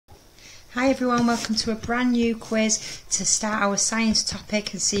Hi everyone, welcome to a brand new quiz to start our science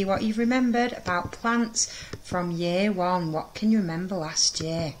topic and see what you've remembered about plants from year one. What can you remember last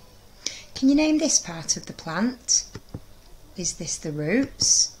year? Can you name this part of the plant? Is this the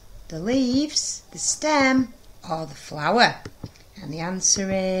roots, the leaves, the stem or the flower? And the answer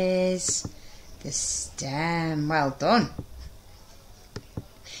is the stem. Well done.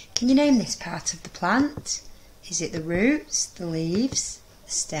 Can you name this part of the plant? Is it the roots, the leaves,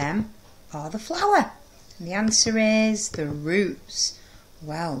 the stem or the flower? And the answer is the roots.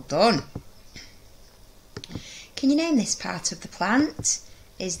 Well done. Can you name this part of the plant?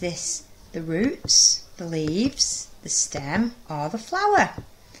 Is this the roots, the leaves, the stem or the flower?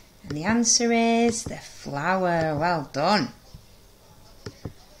 And the answer is the flower. Well done.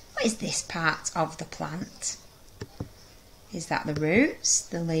 What is this part of the plant? Is that the roots,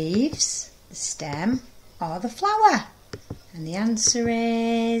 the leaves, the stem or the flower? And the answer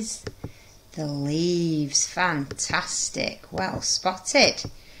is the leaves. Fantastic. Well spotted.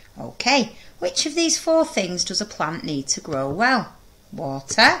 Okay, which of these four things does a plant need to grow well?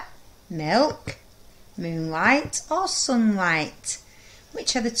 Water, milk, moonlight or sunlight?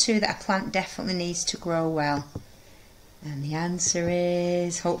 Which are the two that a plant definitely needs to grow well? And the answer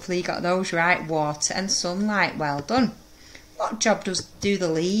is, hopefully you got those right, water and sunlight. Well done. What job do the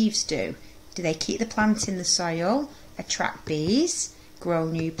leaves do? Do they keep the plant in the soil, attract bees, grow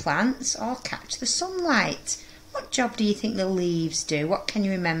new plants or catch the sunlight? What job do you think the leaves do? What can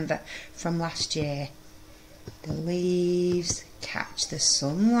you remember from last year? The leaves catch the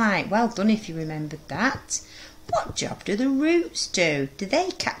sunlight. Well done if you remembered that. What job do the roots do? Do they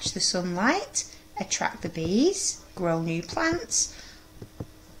catch the sunlight, attract the bees, grow new plants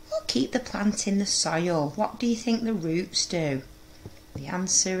or keep the plant in the soil? What do you think the roots do? The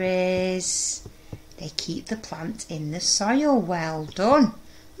answer is they keep the plant in the soil. Well done.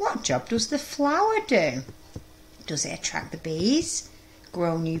 What job does the flower do? Does it attract the bees,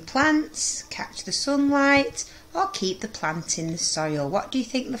 grow new plants, catch the sunlight or keep the plant in the soil? What do you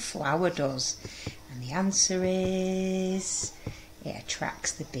think the flower does? And the answer is it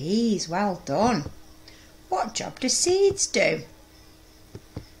attracts the bees. Well done. What job do seeds do?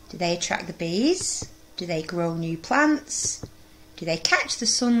 Do they attract the bees? Do they grow new plants? Do they catch the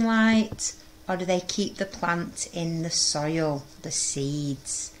sunlight or do they keep the plant in the soil, the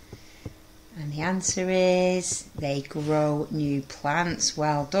seeds? And the answer is they grow new plants.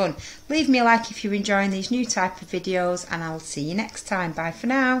 Well done. Leave me a like if you're enjoying these new type of videos and I'll see you next time. Bye for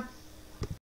now.